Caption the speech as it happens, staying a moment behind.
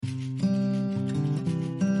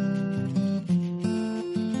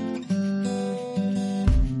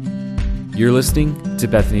You're listening to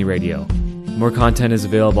Bethany Radio. More content is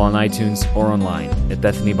available on iTunes or online at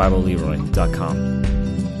BethanyBibleLeroy.com.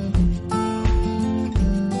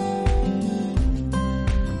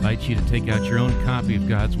 I invite you to take out your own copy of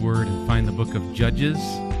God's Word and find the book of Judges.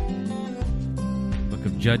 Book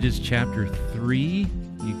of Judges, chapter 3.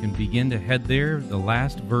 You can begin to head there. The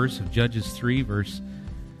last verse of Judges 3, verse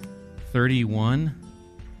 31.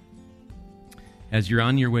 As you're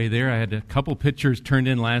on your way there, I had a couple pictures turned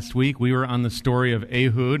in last week. We were on the story of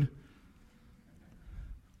Ehud.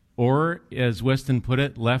 Or, as Weston put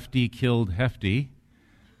it, Lefty killed Hefty.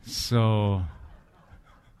 So,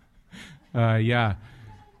 yeah.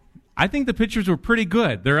 I think the pictures were pretty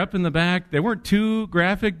good. They're up in the back. They weren't too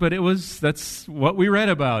graphic, but that's what we read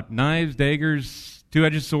about. Knives, daggers,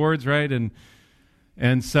 two-edged swords, right?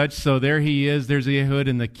 And such. So there he is. There's Ehud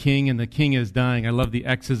and the king is dying. I love the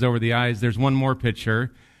X's over the eyes. There's one more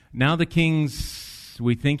picture. Now the king's,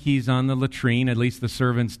 we think he's on the latrine, at least the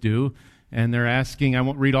servants do. And they're asking, I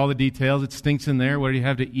won't read all the details. It stinks in there. What do you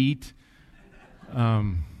have to eat?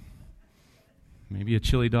 Maybe a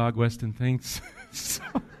chili dog, Weston thinks. So,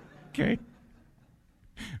 okay.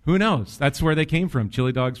 Who knows? That's where they came from,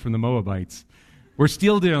 chili dogs from the Moabites. We're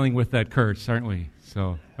still dealing with that curse, aren't we?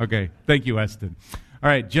 So, okay. Thank you, Weston. All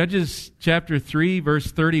right, Judges chapter 3,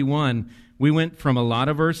 verse 31. We went from a lot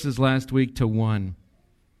of verses last week to one.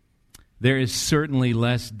 There is certainly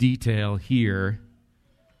less detail here,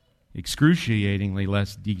 excruciatingly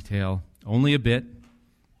less detail, only a bit.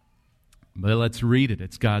 But let's read it.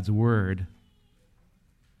 It's God's Word.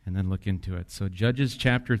 And then look into it. So Judges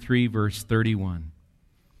chapter 3, verse 31.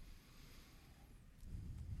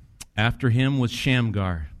 After him was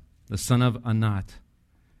Shamgar, the son of Anat,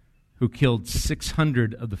 who killed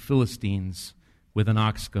 600 of the Philistines with an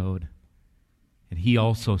ox goad, and he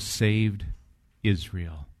also saved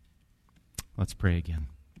Israel. Let's pray again.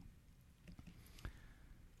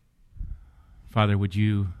 Father, would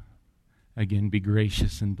you again be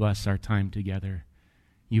gracious and bless our time together?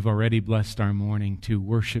 You've already blessed our morning to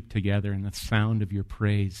worship together and the sound of your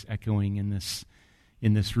praise echoing in this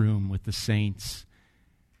room with the saints.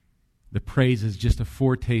 The praise is just a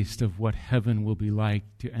foretaste of what heaven will be like,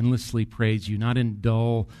 to endlessly praise you, not in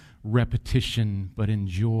dull repetition, but in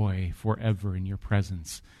joy forever in your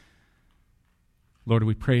presence. Lord,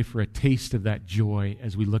 we pray for a taste of that joy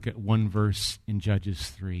as we look at one verse in Judges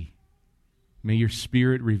 3. May your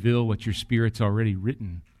Spirit reveal what your Spirit's already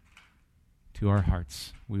written to our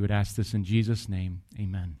hearts. We would ask this in Jesus' name.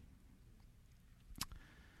 Amen.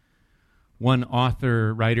 One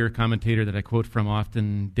author, writer, commentator that I quote from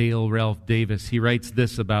often, Dale Ralph Davis, he writes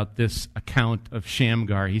this about this account of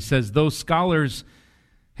Shamgar. He says, though scholars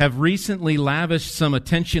have recently lavished some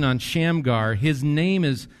attention on Shamgar, his name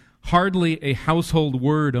is hardly a household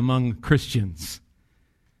word among Christians.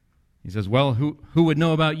 He says, well, who would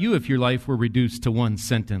know about you if your life were reduced to one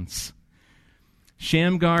sentence?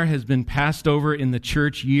 Shamgar has been passed over in the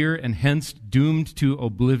church year and hence doomed to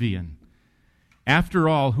oblivion. After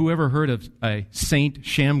all, who ever heard of a Saint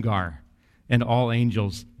Shamgar and All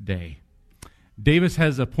Angels' Day? Davis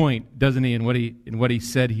has a point, doesn't he, in what he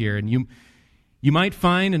said here. And you might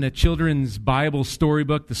find in a children's Bible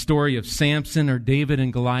storybook the story of Samson or David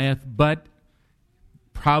and Goliath, but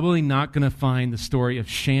probably not going to find the story of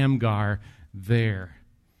Shamgar there.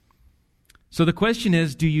 So the question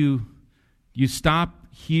is, do you stop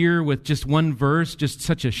here with just one verse, just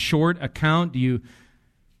such a short account? Do you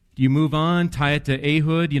move on, tie it to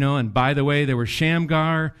Ehud, and by the way, there was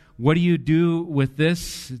Shamgar. What do you do with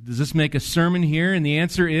this? Does this make a sermon here? And the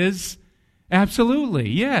answer is absolutely,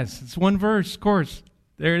 yes. It's one verse, of course.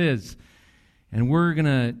 There it is. And we're going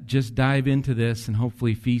to just dive into this and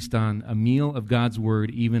hopefully feast on a meal of God's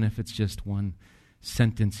Word, even if it's just one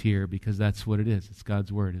sentence here, because that's what it is. It's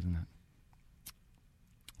God's Word, isn't it?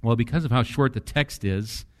 Well, because of how short the text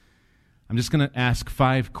is, I'm just going to ask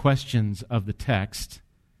 5 questions of the text.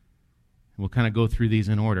 We'll kind of go through these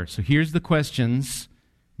in order. So here's the questions,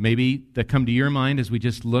 maybe that come to your mind as we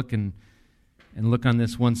just look and look on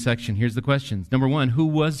this one section. Here's the questions. Number 1, who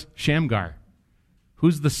was Shamgar?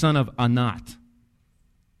 Who's the son of Anat?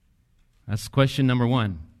 That's question number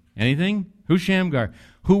 1. Anything? Who's Shamgar?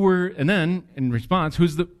 And then, in response,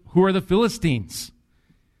 who are the Philistines?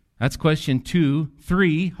 That's question 2.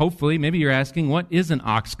 3, hopefully, maybe you're asking, what is an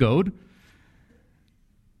ox goad?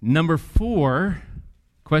 Number 4,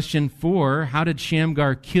 question 4, how did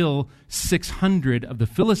Shamgar kill 600 of the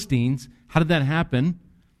Philistines? How did that happen?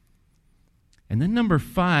 And then number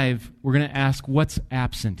 5, we're going to ask what's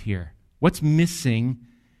absent here. What's missing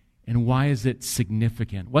and why is it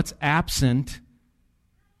significant? What's absent?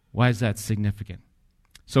 Why is that significant?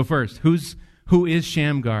 So first, who is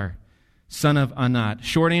Shamgar? son of Anat?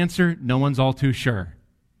 Short answer, no one's all too sure.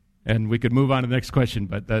 And we could move on to the next question,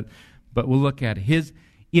 but we'll look at it.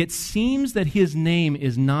 It seems that his name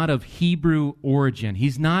is not of Hebrew origin.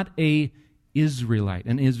 He's not an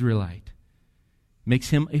Israelite.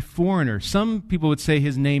 Makes him a foreigner. Some people would say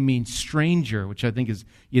his name means stranger, which I think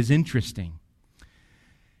is interesting.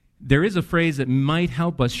 There is a phrase that might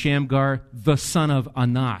help us, Shamgar, the son of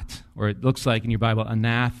Anat, or it looks like in your Bible,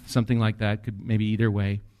 Anath, something like that, could maybe either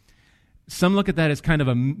way. Some look at that as kind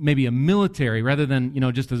of maybe a military, rather than,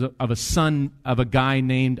 just as of a son of a guy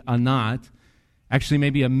named Anat, actually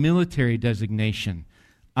maybe a military designation.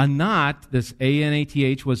 Anat, this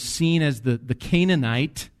A-N-A-T-H, was seen as the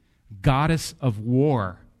Canaanite goddess of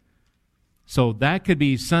war. So that could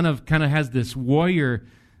be kind of has this warrior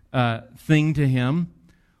thing to him,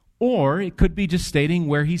 or it could be just stating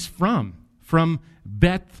where he's from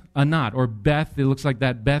Beth Anat, or Beth, it looks like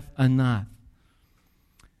that, Beth Anath.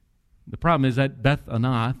 The problem is that Beth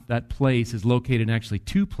Anath, that place, is located in actually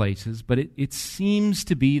two places, but it seems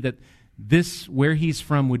to be that this, where he's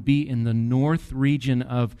from, would be in the north region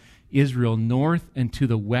of Israel, north and to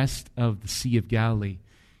the west of the Sea of Galilee.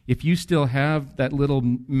 If you still have that little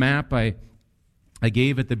map I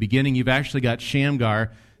gave at the beginning, you've actually got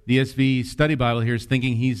Shamgar. The ESV Study Bible here is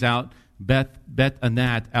thinking he's out Beth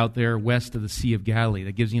Anat, out there west of the Sea of Galilee.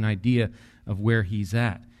 That gives you an idea of where he's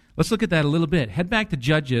at. Let's look at that a little bit. Head back to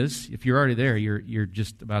Judges. If you're already there, you're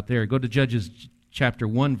just about there. Go to Judges chapter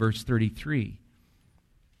 1, verse 33.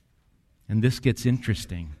 And this gets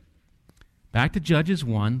interesting. Back to Judges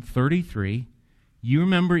 1, 33. You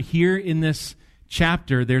remember here in this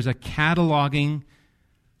chapter, there's a cataloging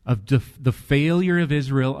of the failure of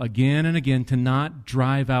Israel again and again to not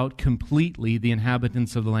drive out completely the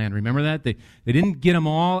inhabitants of the land. Remember that? They didn't get them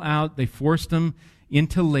all out. They forced them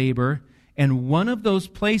into labor. And one of those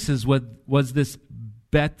places was this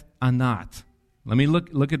Beth Anat. Let me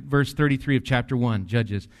look at verse 33 of chapter 1,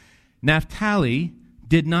 Judges. Naphtali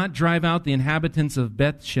did not drive out the inhabitants of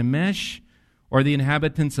Beth Shemesh or the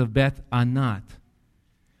inhabitants of Beth Anat.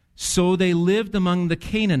 So they lived among the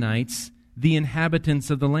Canaanites, the inhabitants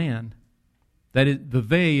of the land. That is,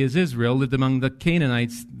 they is Israel, lived among the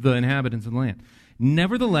Canaanites, the inhabitants of the land.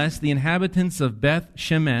 Nevertheless, the inhabitants of Beth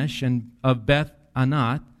Shemesh and of Beth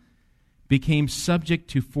Anat became subject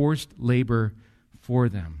to forced labor for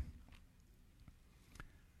them.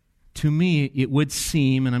 To me, it would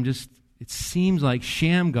seem, it seems like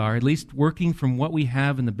Shamgar, at least working from what we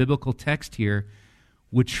have in the biblical text here,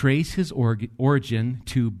 would trace his origin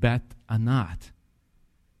to Beth Anat.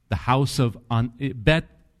 The house of Beth,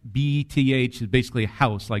 B-E-T-H, is basically a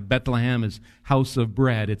house, like Bethlehem is house of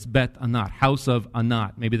bread. It's Beth Anat, house of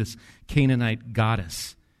Anat, maybe this Canaanite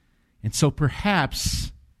goddess. And so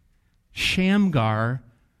perhaps Shamgar,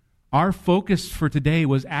 our focus for today,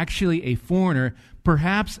 was actually a foreigner,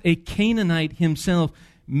 perhaps a Canaanite himself,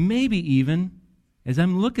 maybe even, as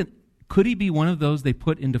I'm looking, could he be one of those they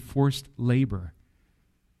put into forced labor?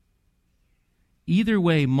 Either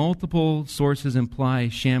way, multiple sources imply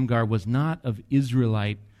Shamgar was not of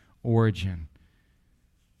Israelite origin.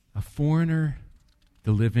 A foreigner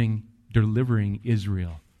delivering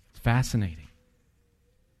Israel. It's fascinating.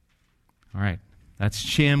 All right, that's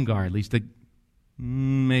Shamgar, at least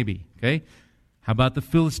maybe. Okay, how about the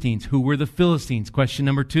Philistines? Who were the Philistines? Question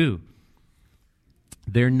number 2.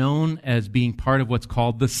 They're known as being part of what's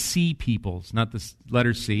called the Sea Peoples, not the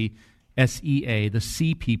letter C, S-E-A, the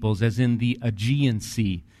Sea Peoples, as in the Aegean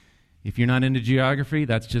Sea. If you're not into geography,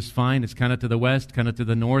 that's just fine. It's kind of to the west, kind of to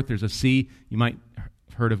the north. There's a sea. You might have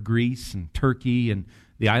heard of Greece and Turkey and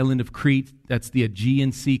the island of Crete. That's the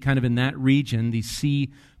Aegean Sea, kind of in that region, these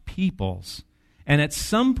Sea Peoples. And at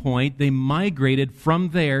some point, they migrated from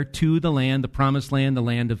there to the land, the promised land, the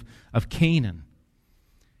land of Canaan.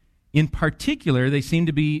 In particular, they seem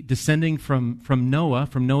to be descending from Noah,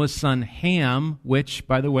 from Noah's son Ham, which,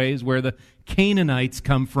 by the way, is where the Canaanites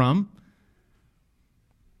come from.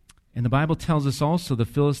 And the Bible tells us also the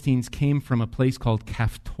Philistines came from a place called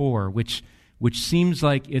Caphtor, which seems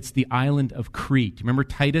like it's the island of Crete. Remember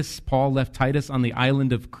Titus? Paul left Titus on the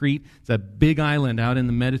island of Crete. It's a big island out in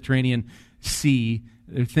the Mediterranean Sea.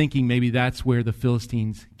 They're thinking maybe that's where the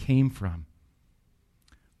Philistines came from.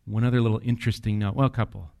 One other little interesting note, well, a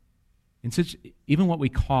couple. Even what we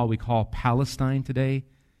call Palestine today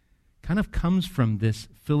kind of comes from this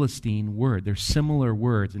Philistine word. They're similar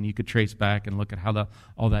words, and you could trace back and look at how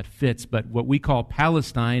all that fits. But what we call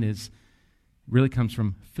Palestine really comes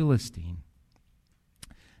from Philistine.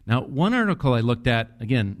 Now, one article I looked at,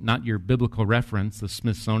 again, not your biblical reference, the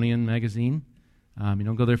Smithsonian magazine. You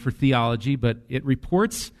don't go there for theology, but it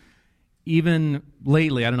reports even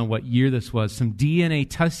lately, I don't know what year this was, some DNA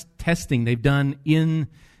testing they've done in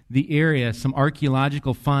the area, some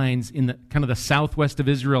archaeological finds in the kind of the southwest of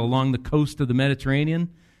Israel along the coast of the Mediterranean.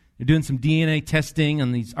 They're doing some DNA testing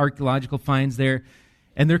on these archaeological finds there,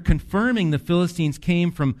 and they're confirming the Philistines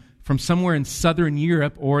came from somewhere in southern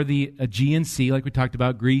Europe or the Aegean Sea, like we talked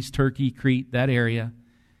about, Greece, Turkey, Crete, that area.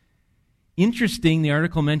 Interesting, the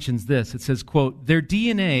article mentions this. It says, quote, their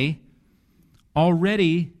DNA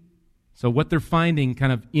already, so what they're finding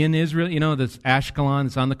kind of in Israel, this Ashkelon,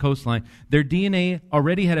 it's on the coastline, their DNA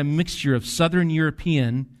already had a mixture of southern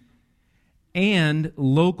European and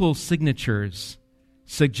local signatures,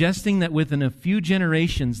 suggesting that within a few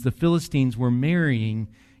generations, the Philistines were marrying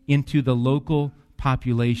into the local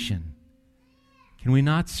population. Can we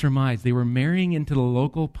not surmise they were marrying into the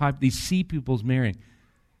local these sea peoples marrying?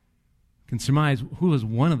 Can surmise who was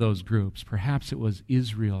one of those groups. Perhaps it was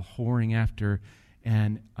Israel whoring after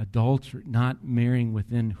and adultery, not marrying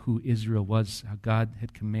within who Israel was, how God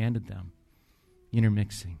had commanded them,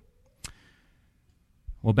 intermixing.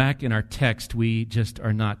 Well, back in our text, we just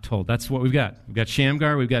are not told. That's what we've got. We've got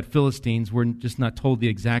Shamgar, we've got Philistines. We're just not told the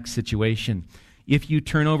exact situation. If you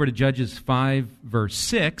turn over to Judges 5, verse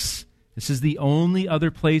 6, this is the only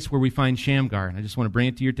other place where we find Shamgar, and I just want to bring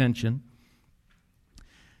it to your attention.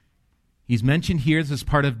 He's mentioned here, this is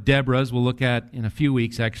part of Deborah's, we'll look at in a few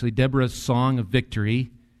weeks actually, Deborah's Song of Victory.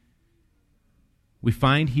 We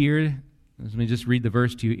find here, let me just read the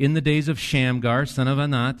verse to you. In the days of Shamgar, son of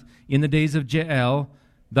Anat, in the days of Jael,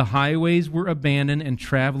 the highways were abandoned and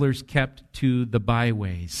travelers kept to the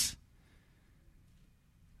byways.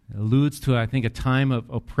 It alludes to, I think, a time of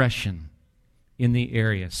oppression in the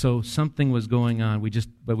area. So something was going on,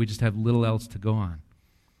 but we just have little else to go on.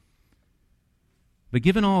 But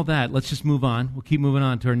given all that, let's just move on. We'll keep moving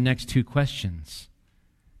on to our next two questions.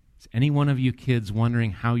 Is any one of you kids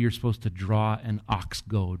wondering how you're supposed to draw an ox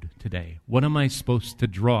goad today? What am I supposed to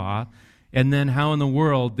draw? And then how in the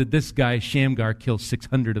world did this guy, Shamgar, kill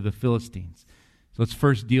 600 of the Philistines? So let's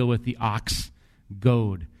first deal with the ox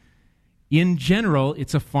goad. In general,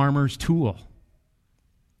 it's a farmer's tool.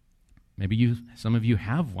 Maybe some of you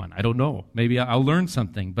have one. I don't know. Maybe I'll learn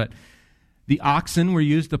something. But the oxen were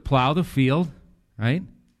used to plow the field, right,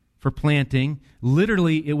 for planting.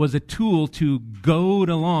 Literally, it was a tool to goad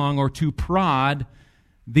along or to prod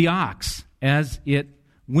the ox as it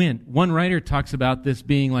went. One writer talks about this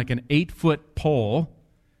being like an 8-foot pole,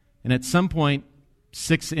 and at some point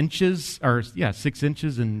 6 inches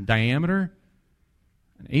in diameter.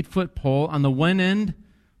 An 8-foot pole on the one end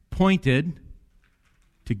pointed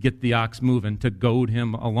to get the ox moving, to goad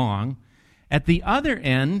him along. At the other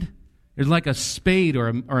end, there's like a spade or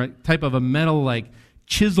a type of a metal like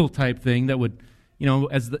chisel type thing that would,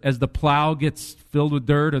 as the plow gets filled with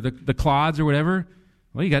dirt or the clods or whatever,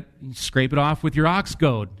 well, you scrape it off with your ox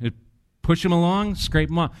goad. Push them along, scrape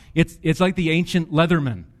them off. It's like the ancient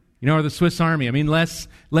leatherman, or the Swiss Army. I mean, less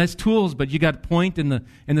tools, but you got point and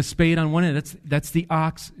the spade on one end. That's the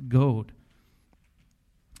ox goad.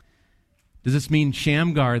 Does this mean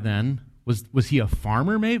Shamgar then was he a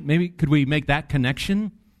farmer? Maybe could we make that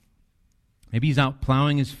connection? Maybe he's out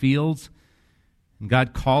plowing his fields, and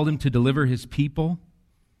God called him to deliver his people.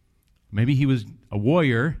 Maybe he was a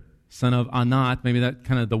warrior, son of Anat. Maybe that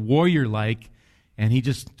kind of the warrior-like, and he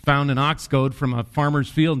just found an ox goad from a farmer's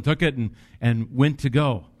field and took it and went to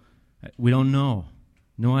go. We don't know.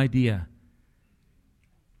 No idea.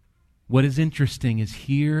 What is interesting is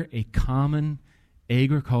here a common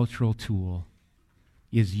agricultural tool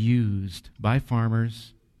is used by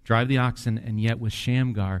farmers, drive the oxen, and yet with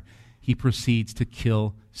Shamgar, he proceeds to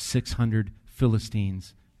kill 600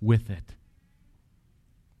 Philistines with it.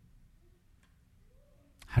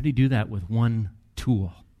 How do you do that with one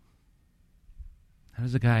tool? How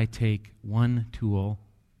does a guy take one tool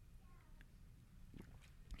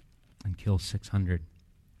and kill 600?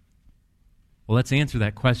 Well, let's answer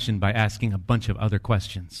that question by asking a bunch of other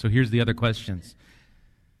questions. So here's the other questions.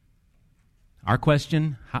 Our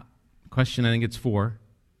question I think it's 4.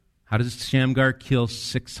 How does Shamgar kill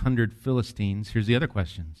 600 Philistines? Here's the other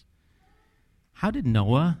questions. How did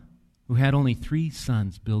Noah, who had only 3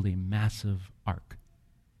 sons, build a massive ark?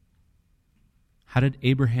 How did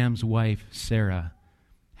Abraham's wife, Sarah,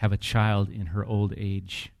 have a child in her old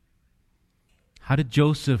age? How did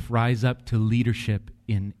Joseph rise up to leadership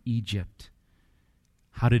in Egypt?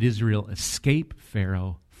 How did Israel escape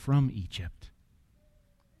Pharaoh from Egypt?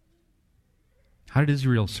 How did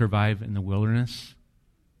Israel survive in the wilderness?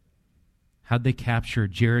 How did they capture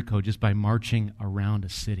Jericho just by marching around a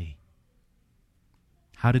city?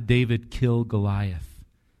 How did David kill Goliath?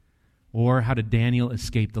 Or how did Daniel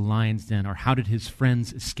escape the lion's den? Or how did his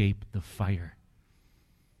friends escape the fire?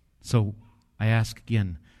 So I ask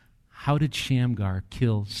again, how did Shamgar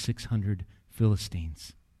kill 600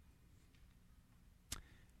 Philistines?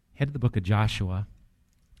 Head to the book of Joshua,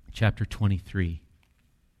 chapter 23.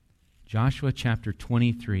 Joshua chapter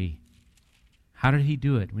 23. How did he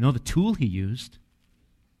do it? We know the tool he used.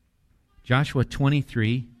 Joshua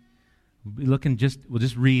 23. We'll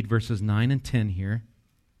just read verses 9 and 10 here.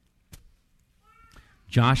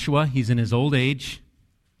 Joshua, he's in his old age.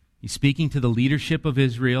 He's speaking to the leadership of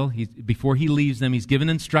Israel. Before he leaves them, he's given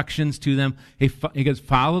instructions to them. He goes,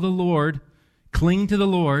 follow the Lord, cling to the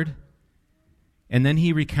Lord. And then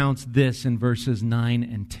he recounts this in verses 9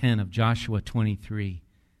 and 10 of Joshua 23.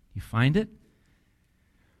 You find it?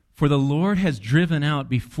 For the Lord has driven out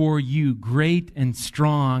before you great and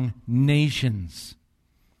strong nations.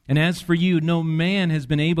 And as for you, no man has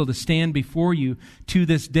been able to stand before you to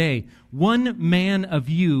this day. One man of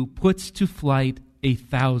you puts to flight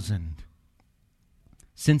 1,000,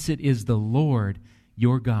 since it is the Lord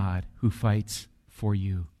your God who fights for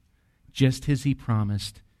you, just as he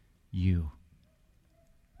promised you.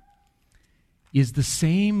 Is the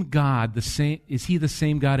same God is he the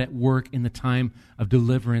same God at work in the time of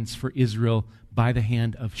deliverance for Israel by the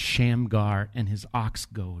hand of Shamgar and his ox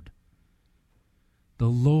goad? The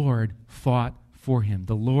Lord fought for him.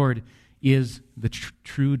 The Lord is the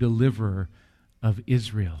true deliverer of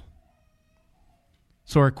Israel.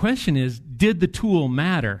 So our question is, did the tool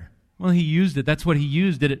matter? Well, he used it. That's what he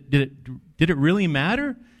used. Did it really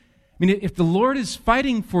matter? I mean, if the Lord is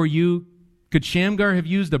fighting for you, could Shamgar have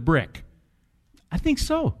used a brick? I think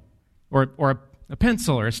so. Or a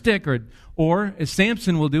pencil or a stick or as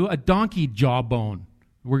Samson will do, a donkey jawbone.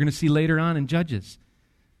 We're going to see later on in Judges.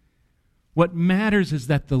 What matters is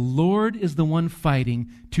that the Lord is the one fighting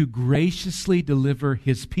to graciously deliver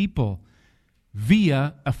his people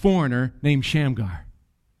via a foreigner named Shamgar.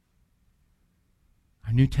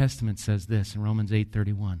 Our New Testament says this in Romans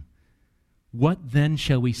 8:31. What then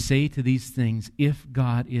shall we say to these things? If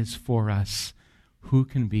God is for us, who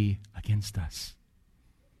can be against us?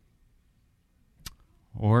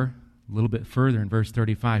 Or a little bit further in verse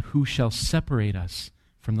 35, who shall separate us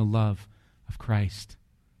from the love of Christ?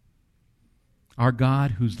 Our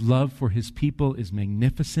God, whose love for his people is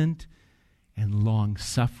magnificent and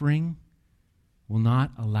long-suffering, will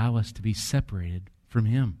not allow us to be separated from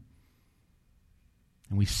him.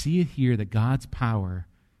 And we see it here that God's power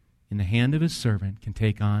in the hand of his servant can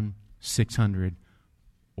take on 600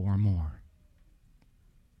 or more.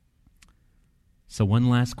 So one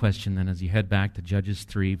last question then as you head back to Judges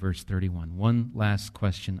 3, verse 31. One last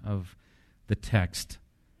question of the text.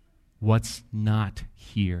 What's not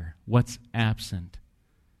here? What's absent?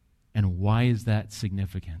 And why is that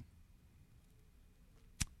significant?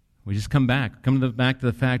 We just come back to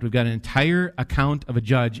the fact we've got an entire account of a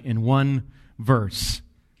judge in one verse.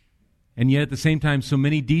 And yet at the same time, so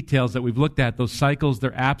many details that we've looked at, those cycles,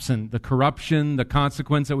 they're absent. The corruption, the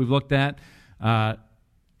consequence that we've looked at,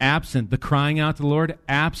 absent. The crying out to the Lord,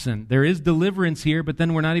 absent. There is deliverance here, but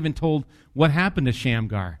then we're not even told what happened to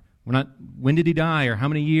Shamgar. When did he die or how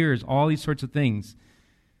many years? All these sorts of things.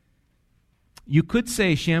 You could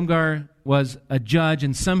say Shamgar was a judge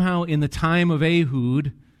and somehow in the time of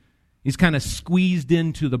Ehud, he's kind of squeezed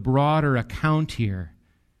into the broader account here.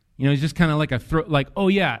 You know, he's just kind of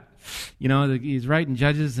he's writing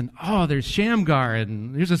Judges and, there's Shamgar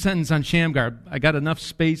and here's a sentence on Shamgar. I got enough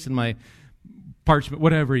space in my parchment,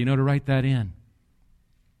 whatever, to write that in.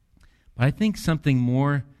 But I think something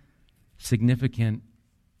more significant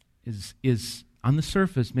is on the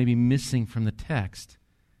surface maybe missing from the text.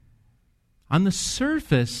 On the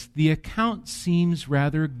surface, the account seems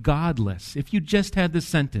rather godless. If you just had this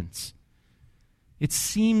sentence, it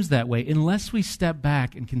seems that way unless we step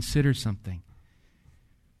back and consider something.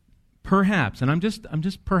 Perhaps, and I'm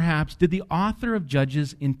just perhaps, did the author of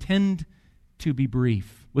Judges intend to be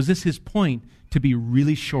brief? Was this his point, to be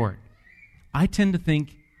really short? I tend to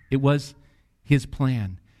think it was his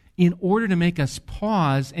plan, in order to make us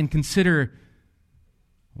pause and consider,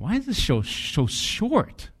 why is this show so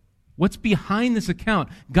short? What's behind this account?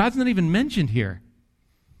 God's not even mentioned here.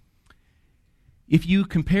 If you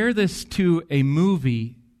compare this to a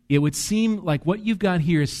movie, it would seem like what you've got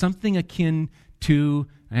here is something akin to,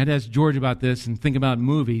 I had to ask George about this and think about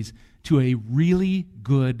movies, to a really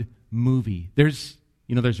good movie. There's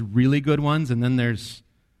really good ones, and then they're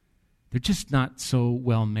just not so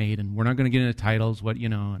well made, and we're not going to get into titles,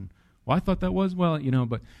 I thought that was,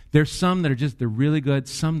 but there's some that they're really good,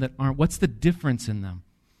 some that aren't. What's the difference in them?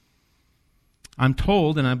 I'm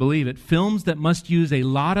told, and I believe it, films that must use a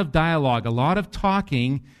lot of dialogue, a lot of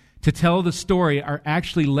talking to tell the story are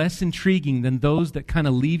actually less intriguing than those that kind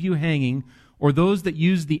of leave you hanging, or those that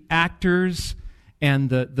use the actors and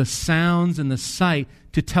the sounds and the sight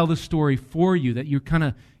to tell the story for you, that you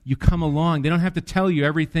come along. They don't have to tell you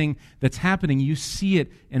everything that's happening. You see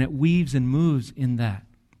it, and it weaves and moves in that.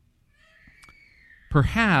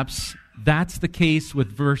 Perhaps that's the case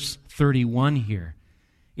with verse 31 here.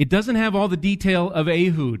 It doesn't have all the detail of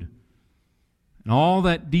Ehud and all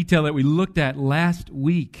that detail that we looked at last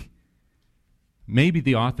week. Maybe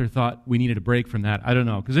the author thought we needed a break from that. I don't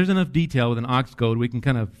know, because there's enough detail with an ox goad, we can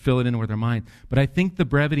kind of fill it in with our mind. But I think the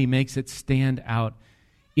brevity makes it stand out.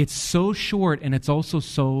 It's so short, and it's also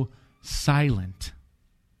so silent,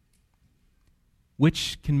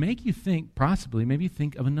 which can make you think, possibly, maybe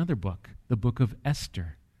think of another book, the book of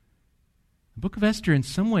Esther. The book of Esther, in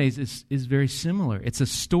some ways, is very similar. It's a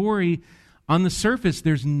story. On the surface,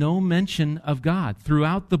 there's no mention of God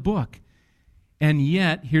throughout the book. And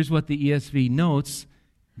yet, here's what the ESV notes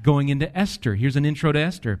going into Esther. Here's an intro to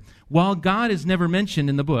Esther. While God is never mentioned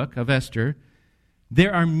in the book of Esther,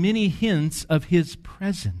 there are many hints of his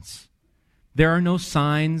presence. There are no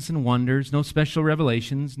signs and wonders, no special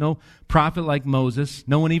revelations, no prophet like Moses.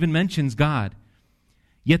 No one even mentions God.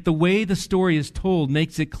 Yet the way the story is told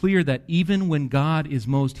makes it clear that even when God is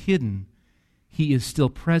most hidden, he is still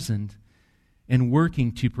present and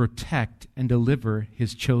working to protect and deliver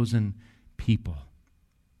his chosen people.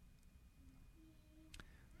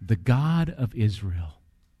 The God of Israel,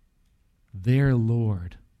 their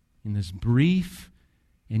Lord, in this brief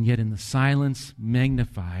and yet in the silence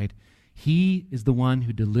magnified, he is the one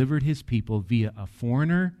who delivered his people via a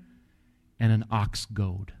foreigner and an ox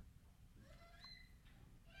goad.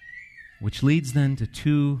 Which leads then to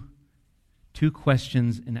two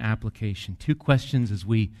questions in application. Two questions as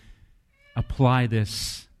we apply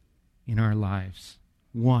this in our lives.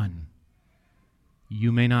 One,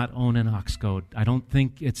 you may not own an ox goad. I don't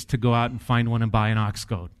think it's to go out and find one and buy an ox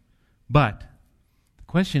goad. But the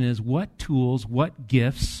question is, what tools, what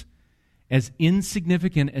gifts, as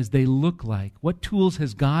insignificant as they look like, what tools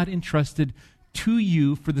has God entrusted to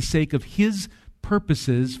you for the sake of his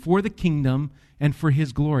purposes, for the kingdom, and for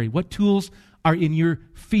his glory? What tools are in your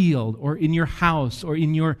field or in your house or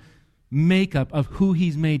in your makeup of who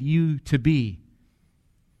he's made you to be?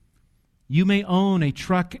 You may own a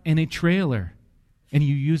truck and a trailer, and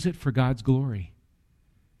you use it for God's glory.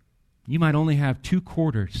 You might only have 2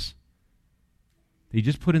 quarters that you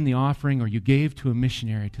just put in the offering or you gave to a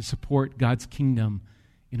missionary to support God's kingdom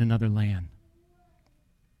in another land.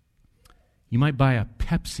 You might buy a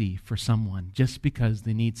Pepsi for someone just because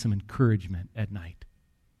they need some encouragement at night.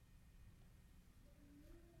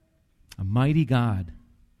 A mighty God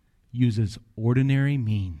uses ordinary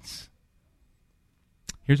means.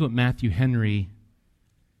 Here's what Matthew Henry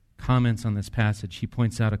comments on this passage. He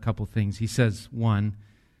points out a couple things. He says, 1,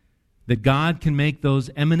 that God can make those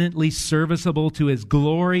eminently serviceable to his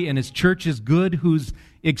glory and his church's good whose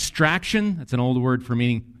extraction, that's an old word for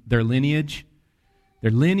meaning their lineage,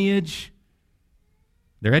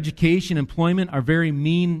 their education, employment are very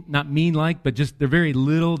mean, not mean-like, but just they're very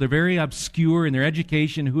little, they're very obscure in their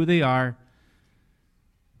education, who they are.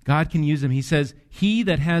 God can use them. He says, he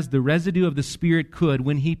that has the residue of the Spirit could,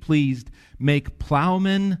 when he pleased, make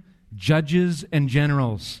plowmen, judges, and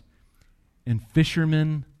generals, and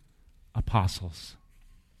fishermen, apostles.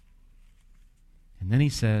 And then he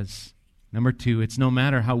says, number 2, it's no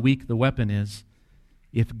matter how weak the weapon is,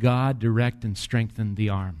 if God direct and strengthen the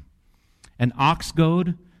arm. An ox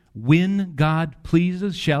goad, when God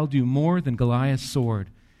pleases, shall do more than Goliath's sword.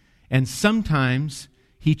 And sometimes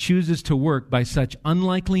he chooses to work by such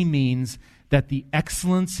unlikely means that the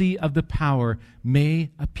excellency of the power may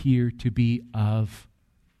appear to be of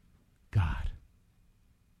God.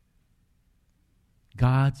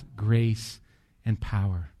 God's grace and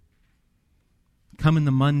power come in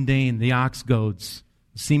the mundane, the ox goads,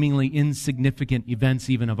 seemingly insignificant events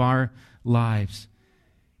even of our lives.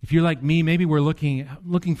 If you're like me, maybe we're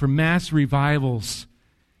looking for mass revivals,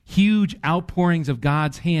 huge outpourings of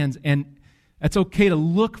God's hands, and it's okay to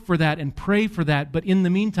look for that and pray for that, but in the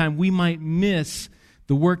meantime, we might miss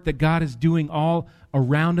the work that God is doing all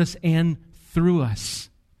around us and through us.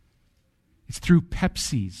 It's through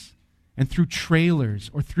Pepsis and through trailers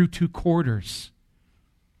or through 2 quarters.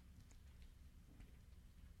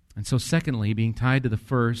 And so secondly, being tied to the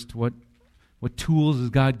first, what tools has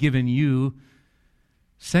God given you?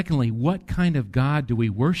 Secondly, what kind of God do we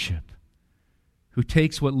worship who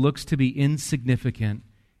takes what looks to be insignificant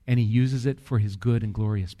and he uses it for his good and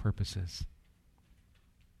glorious purposes?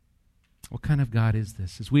 What kind of God is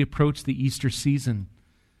this? As we approach the Easter season,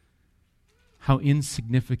 how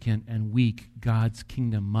insignificant and weak God's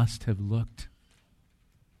kingdom must have looked.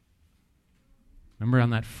 Remember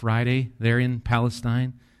on that Friday there in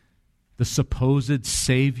Palestine? The supposed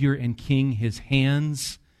Savior and King, his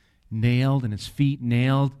hands nailed and his feet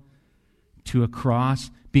nailed to a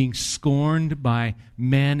cross, being scorned by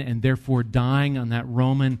men and therefore dying on that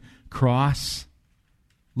Roman cross,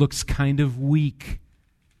 looks kind of weak.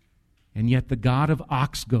 And yet the God of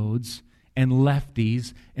ox goads and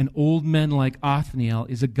lefties and old men like Othniel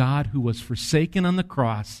is a God who was forsaken on the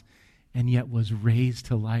cross and yet was raised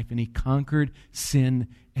to life, and he conquered sin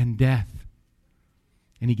and death.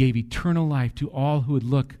 And he gave eternal life to all who would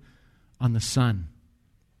look on the Son.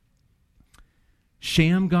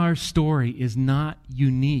 Shamgar's story is not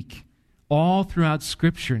unique. All throughout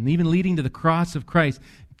Scripture, and even leading to the cross of Christ,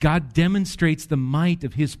 God demonstrates the might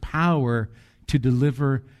of his power to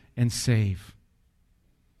deliver and save.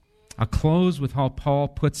 I'll close with how Paul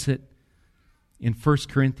puts it in 1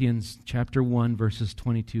 Corinthians chapter 1, verses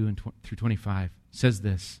 22 through 25. It says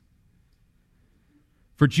this: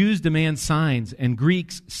 "For Jews demand signs, and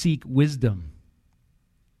Greeks seek wisdom.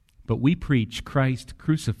 But we preach Christ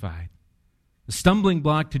crucified, a stumbling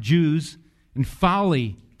block to Jews and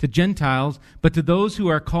folly to Gentiles, but to those who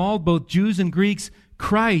are called, both Jews and Greeks,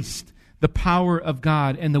 Christ, the power of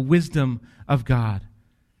God and the wisdom of God.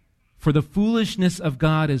 For the foolishness of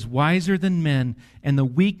God is wiser than men, and the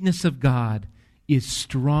weakness of God is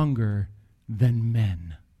stronger than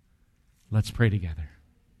men." Let's pray together.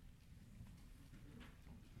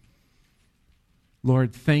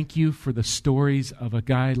 Lord, thank you for the stories of a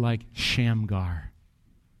guy like Shamgar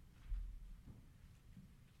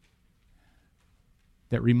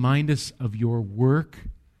that remind us of your work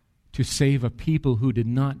to save a people who did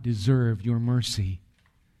not deserve your mercy.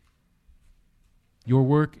 Your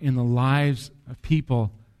work in the lives of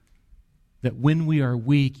people that when we are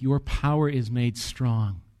weak, your power is made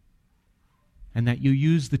strong. And that you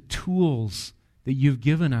use the tools that you've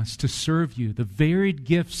given us to serve you, the varied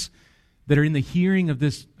gifts that are in the hearing of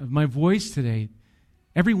my voice today.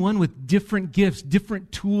 Everyone with different gifts,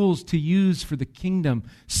 different tools to use for the kingdom,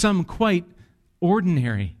 some quite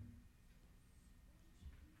ordinary.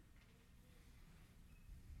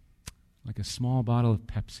 Like a small bottle of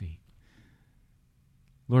Pepsi.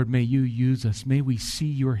 Lord, may you use us. May we see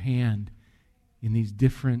your hand in these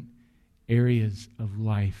different areas of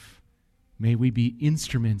life. May we be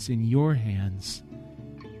instruments in your hands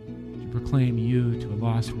to proclaim you to a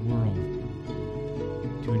lost world,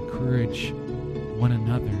 to encourage one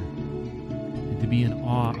another, and to be in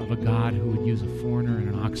awe of a God who would use a foreigner and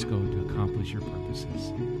an ox goad to accomplish your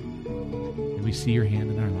purposes. May we see your hand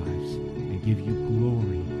in our lives and give you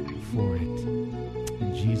glory for it.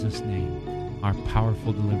 In Jesus' name, our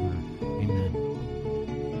powerful deliverer. Amen.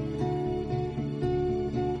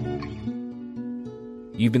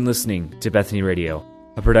 You've been listening to Bethany Radio,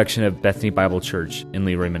 a production of Bethany Bible Church in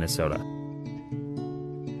Leroy, Minnesota.